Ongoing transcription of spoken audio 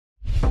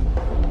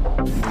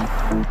Hello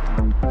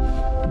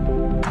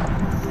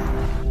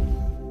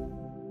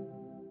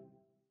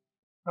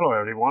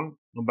everyone,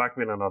 I'm back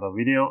with another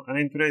video, and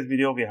in today's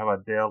video we have a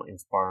Dell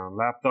Inspiron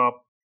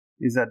laptop.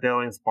 This is a Dell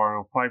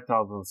Inspiron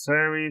 5000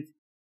 series.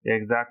 The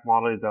exact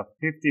model is a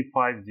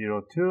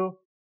 5502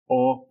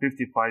 or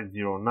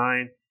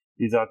 5509.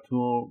 These are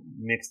two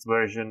mixed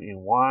versions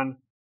in one,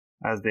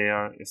 as they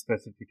are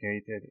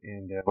specified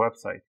in the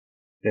website.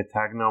 The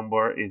tag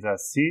number is a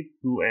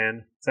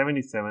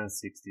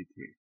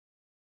C2N7763.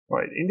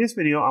 Alright, in this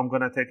video I'm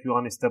going to take you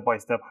on step by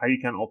step how you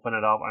can open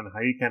it up and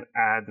how you can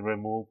add,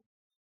 remove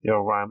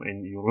your RAM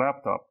in your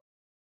laptop.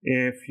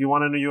 If you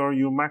want to know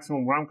your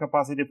maximum RAM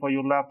capacity for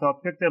your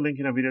laptop, click the link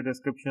in the video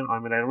description. I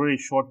made a really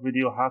short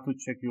video how to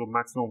check your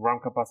maximum RAM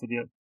capacity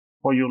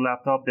for your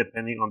laptop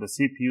depending on the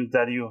CPUs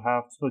that you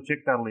have. So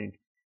check that link.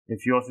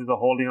 If yours is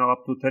holding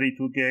up to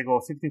 32 gig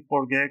or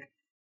 64 gig,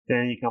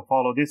 then you can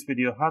follow this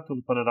video how to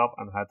open it up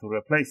and how to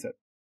replace it.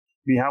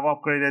 We have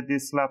upgraded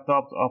this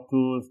laptop up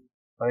to,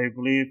 I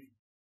believe,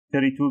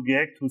 32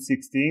 gig to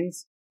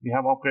 16s. We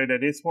have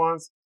upgraded this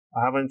ones. I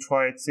haven't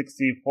tried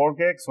 64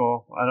 gig,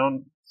 so I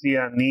don't see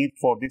a need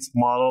for this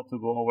model to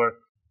go over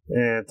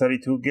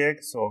 32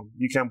 gig. So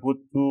you can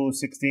put two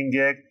 16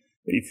 gig.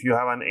 If you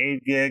have an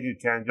 8 gig, you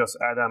can just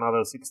add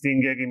another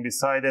 16 gig in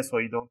beside it, so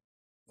you don't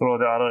throw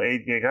the other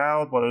 8 gig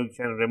out. But you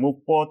can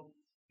remove both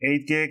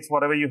 8 gigs,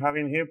 whatever you have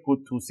in here,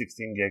 put two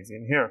 16 gigs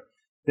in here.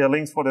 The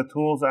links for the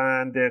tools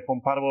and the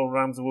compatible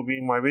RAMs will be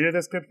in my video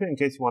description in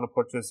case you want to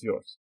purchase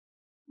yours.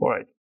 All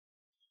right.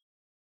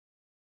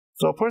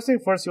 So first thing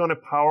first, you want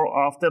to power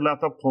off the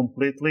laptop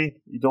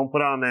completely. You don't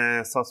put on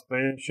a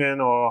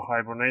suspension or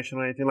hibernation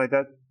or anything like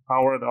that.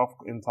 Power it off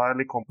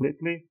entirely,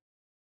 completely.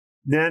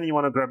 Then you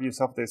want to grab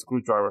yourself the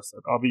screwdriver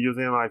set. I'll be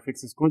using an iFix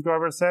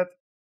screwdriver set,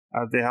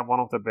 as they have one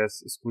of the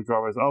best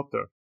screwdrivers out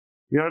there.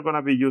 We are going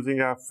to be using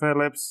a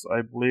Phillips,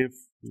 I believe,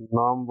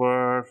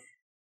 number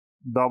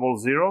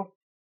 00.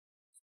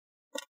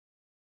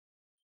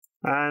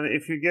 And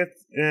if you get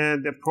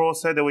the Pro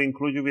set, they will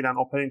include you with an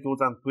opening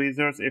tools and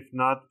tweezers. If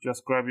not,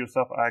 just grab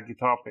yourself a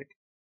guitar pick.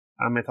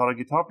 And metallic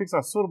guitar picks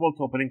are suitable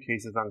to opening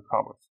cases and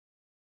covers.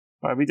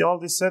 Alright, with all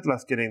this set,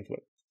 let's get into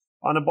it.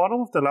 On the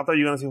bottom of the laptop,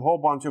 you're going to see a whole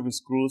bunch of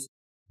screws.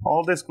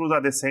 All the screws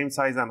are the same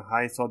size and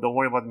height, so don't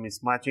worry about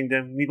mismatching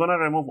them. We're going to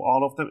remove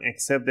all of them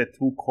except the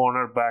two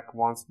corner back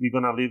ones. We're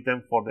going to leave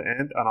them for the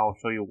end, and I'll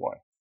show you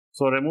why.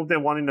 So remove the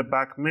one in the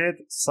back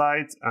mid,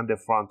 sides, and the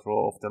front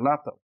row of the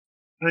laptop,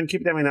 and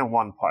keep them in a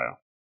one pile.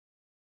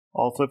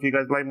 Also, if you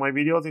guys like my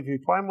videos, if you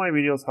find my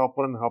videos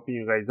helpful and helping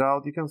you guys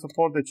out, you can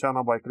support the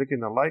channel by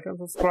clicking the like and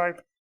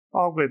subscribe.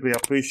 I'll greatly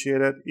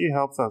appreciate it. It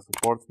helps and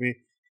supports me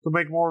to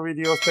make more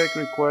videos, take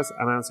requests,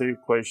 and answer your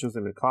questions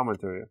in the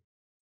comment area.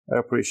 I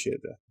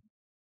appreciate that.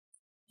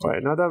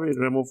 Alright, now that we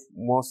remove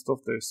most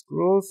of the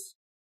screws,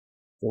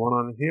 the one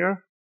on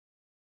here.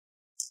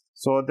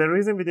 So the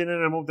reason we didn't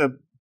remove the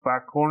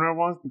back corner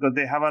ones, because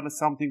they have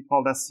something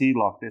called a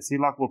C-lock. The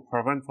C-lock will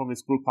prevent from the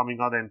screw coming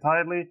out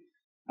entirely,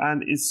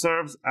 and it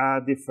serves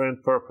a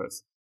different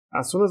purpose.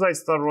 As soon as I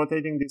start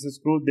rotating this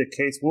screw, the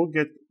case will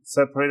get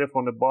separated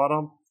from the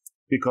bottom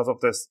because of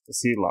the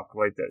C-lock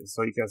right there.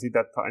 So you can see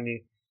that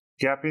tiny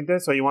gap in there.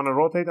 So you want to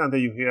rotate, and then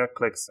you hear a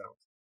click sound.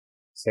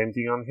 Same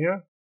thing on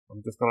here.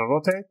 I'm just going to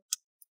rotate,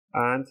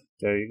 and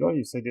there you go.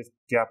 You see this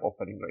gap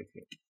opening right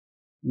here.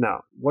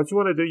 Now, what you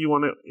want to do, you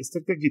want to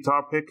stick the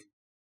guitar pick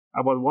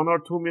about 1 or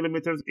 2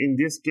 millimeters in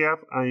this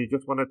gap, and you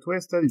just want to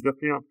twist it. You're just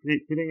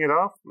peeling it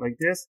off like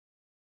this,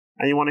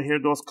 and you want to hear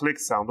those click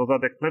sounds. Those are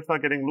the clips are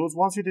getting loose.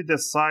 Once you did the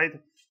side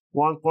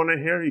one corner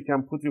here, you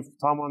can put your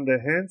thumb on the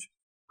hinge,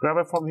 grab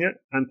it from here,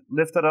 and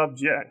lift it up,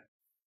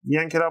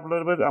 yank it up a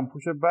little bit, and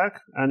push it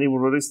back, and it will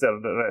release the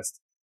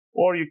rest.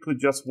 Or you could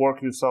just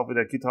work yourself with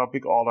a guitar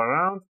pick all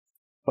around,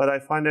 but I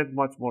find it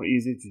much more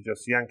easy to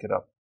just yank it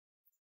up.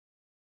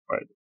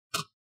 Right.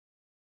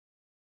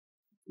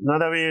 Now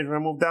that we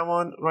remove that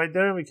one right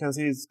there, we can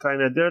see it's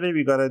kind of dirty.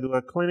 We got to do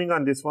a cleaning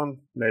on this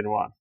one later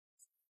on.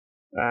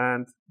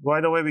 And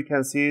right away, we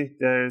can see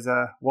there's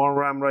one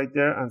RAM right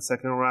there and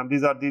second RAM.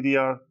 These are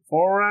DDR4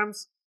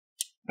 RAMs.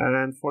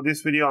 And for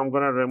this video, I'm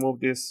going to remove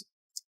this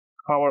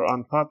cover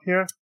on top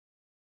here.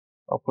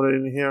 I'll put it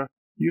in here.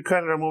 You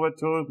can remove it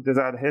too, there's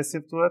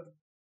adhesive to it,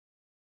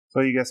 so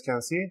you guys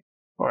can see.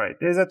 Alright,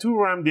 there's a 2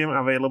 RAM DIMM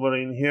available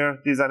in here.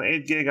 There's an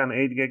 8 gig and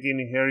 8 gig in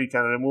here. You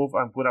can remove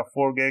and put a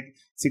 4 gig,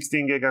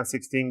 16 gig and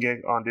 16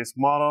 gig on this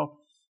model.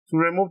 To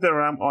remove the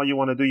RAM, all you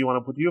want to do, you want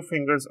to put your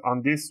fingers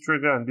on this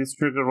trigger and this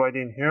trigger right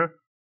in here,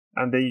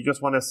 and then you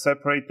just want to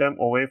separate them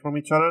away from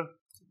each other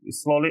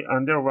slowly,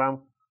 and the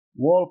RAM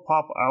will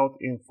pop out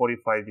in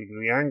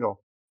 45-degree angle.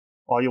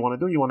 All you want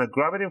to do, you want to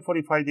grab it in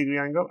 45-degree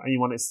angle, and you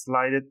want to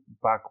slide it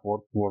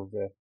backward toward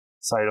the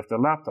side of the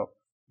laptop.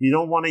 You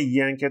don't want to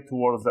yank it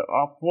towards the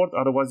upward,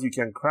 otherwise you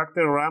can crack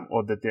the RAM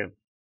or the DIMM.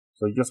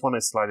 So you just want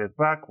to slide it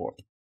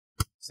backward.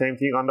 Same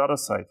thing on the other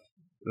side.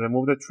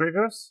 Remove the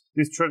triggers.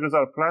 These triggers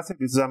are plastic.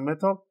 This is a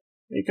metal.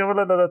 You can give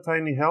it a little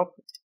tiny help.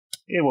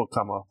 It will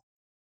come up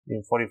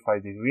in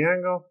 45-degree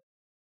angle.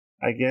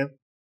 Again,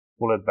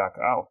 pull it back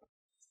out.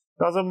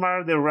 Doesn't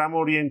matter the RAM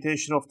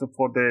orientation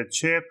for the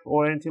chip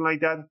or anything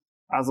like that,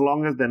 as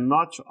long as the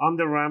notch on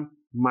the RAM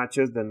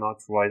matches the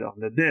notch right on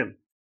the DIMM.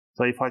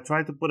 So if I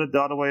try to put it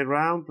the other way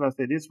around, let's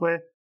say this way,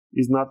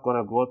 it's not going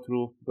to go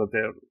through because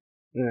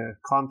the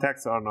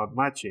contacts are not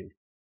matching.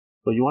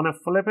 So you want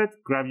to flip it,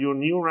 grab your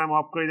new RAM,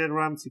 upgraded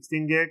RAM,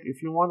 16 gig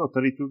if you want, or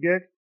 32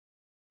 gig.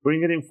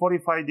 Bring it in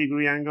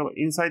 45-degree angle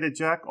inside the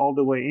jack all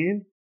the way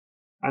in.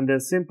 And then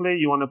simply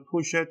you want to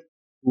push it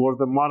towards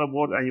the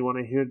motherboard and you want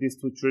to hear these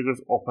two triggers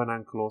open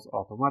and close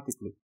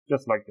automatically.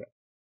 Just like that.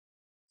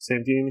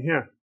 Same thing in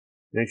here.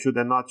 Make sure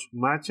the notch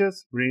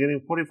matches. Bring it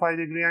in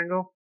 45-degree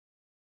angle.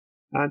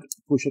 And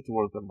push it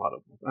towards the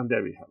motherboard. And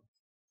there we have it.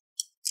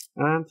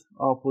 And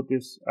I'll put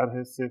this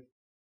adhesive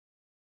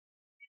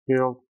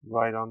shield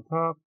right on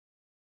top.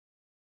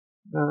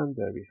 And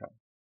there we have it.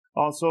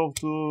 Also,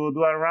 to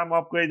do a RAM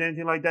upgrade,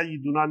 anything like that, you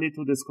do not need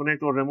to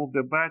disconnect or remove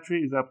the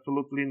battery. It's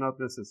absolutely not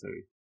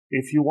necessary.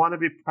 If you want to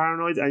be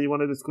paranoid and you want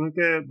to disconnect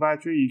the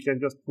battery, you can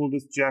just pull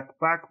this jack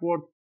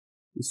backward,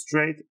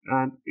 straight,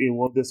 and it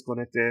will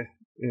disconnect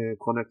the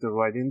connector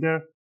right in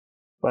there.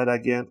 But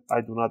again,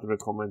 I do not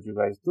recommend you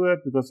guys do it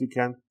because you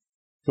can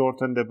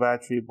shorten the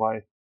battery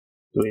by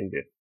doing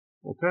this.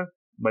 Okay?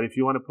 But if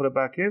you want to put it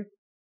back in,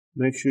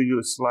 make sure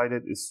you slide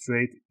it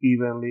straight,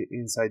 evenly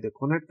inside the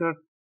connector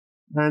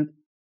and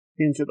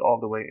pinch it all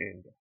the way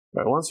in.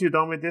 But once you're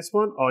done with this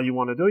one, all you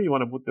want to do, you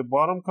want to put the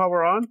bottom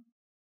cover on,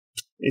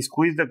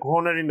 squeeze the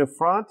corner in the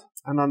front,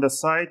 and on the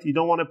side, you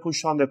don't want to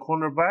push on the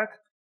corner back.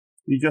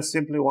 You just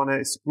simply want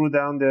to screw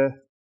down the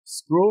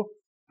screw,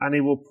 and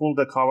it will pull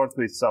the cover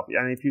to itself.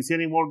 And if you see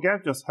any more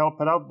gap, just help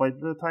it out by a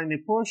little tiny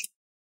push.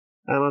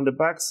 And on the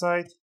back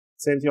side,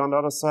 same thing on the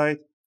other side.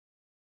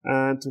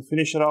 And to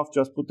finish it off,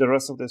 just put the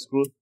rest of the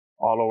screw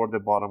all over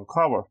the bottom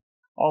cover.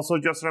 Also,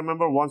 just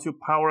remember, once you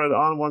power it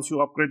on, once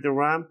you upgrade the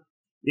RAM,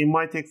 it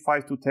might take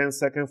 5 to 10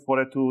 seconds for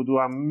it to do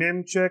a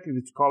mem check,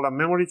 it's called a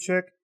memory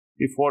check,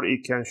 before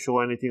it can show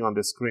anything on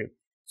the screen.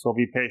 So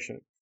be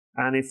patient.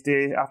 And if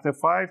after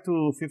 5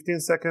 to 15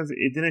 seconds,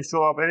 it didn't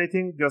show up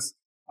anything, just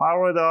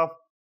power it off,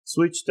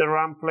 switch the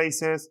RAM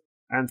places,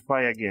 and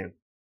try again.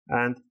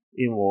 And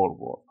it will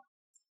work.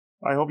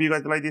 I hope you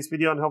guys liked this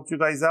video and helped you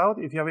guys out.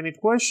 If you have any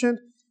questions,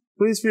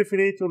 please feel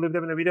free to leave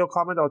them in a video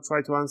comment. I'll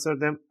try to answer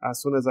them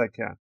as soon as I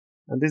can.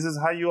 And this is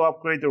how you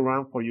upgrade the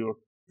RAM for your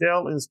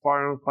Dell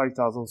Inspiron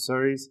 5000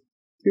 series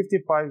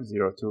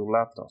 5502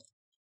 laptop.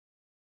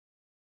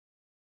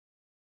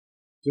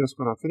 Just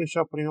gonna finish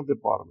up putting up the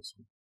bottom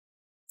screen.